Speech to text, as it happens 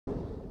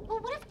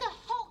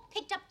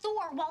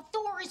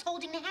is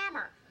holding the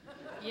hammer.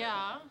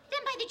 Yeah.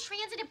 Then by the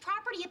transitive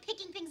property of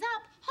picking things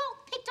up,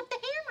 Hulk picked up the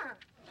hammer.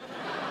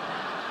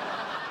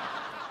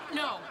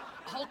 No,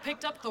 Hulk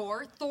picked up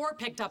Thor. Thor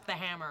picked up the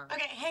hammer.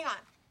 Okay, hang on.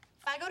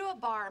 If I go to a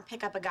bar and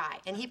pick up a guy,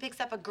 and he picks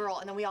up a girl,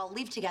 and then we all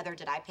leave together,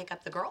 did I pick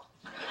up the girl?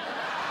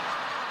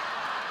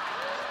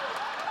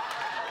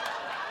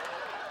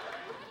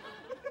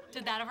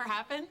 Did that ever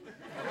happen?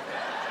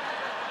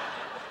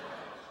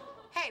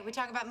 Hey, we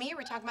talking about me or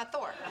we talking about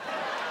Thor?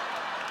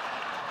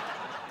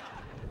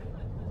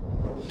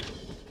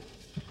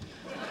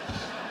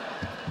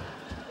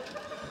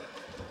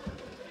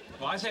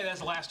 Well, I say that's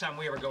the last time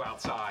we ever go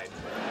outside.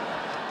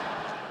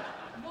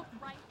 Look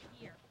right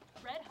here.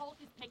 Red Hulk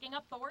is picking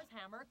up Thor's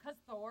hammer because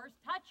Thor's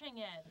touching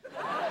it. Space.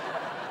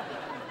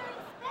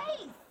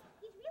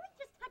 He's really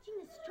just touching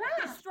the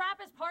strap. The strap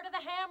is part of the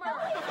hammer.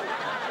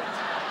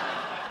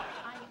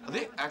 Are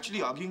they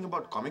actually arguing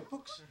about comic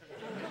books?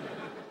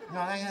 No,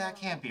 that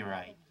can't be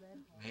right.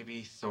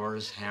 Maybe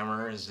Thor's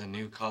hammer is the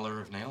new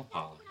color of nail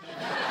polish. Red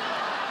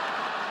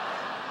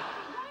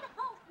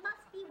Hulk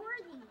must be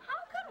worthy.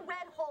 How could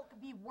Red Hulk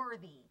be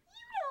worthy?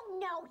 You don't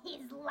know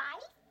his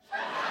life.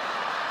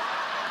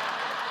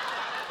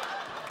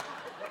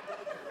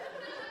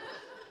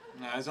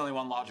 No, there's only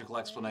one logical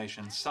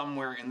explanation.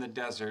 Somewhere in the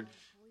desert,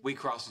 we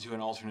cross into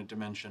an alternate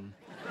dimension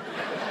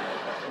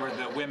where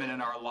the women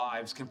in our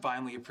lives can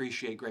finally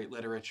appreciate great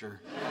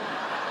literature.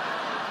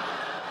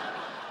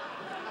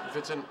 If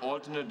it's an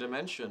alternate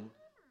dimension,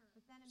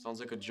 sounds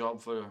like a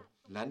job for a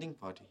landing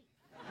party.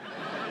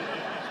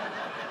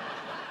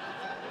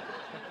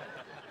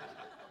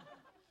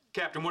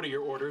 Captain, what are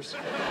your orders?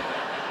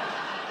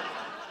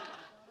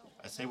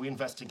 I say we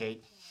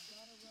investigate.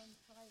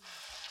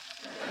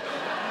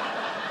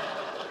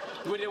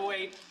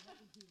 Wait.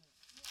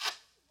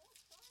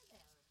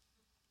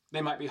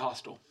 They might be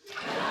hostile.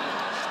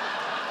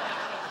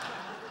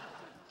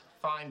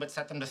 Fine, but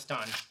set them to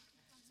stun. If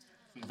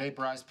we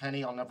vaporize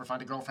Penny, I'll never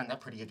find a girlfriend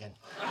that pretty again.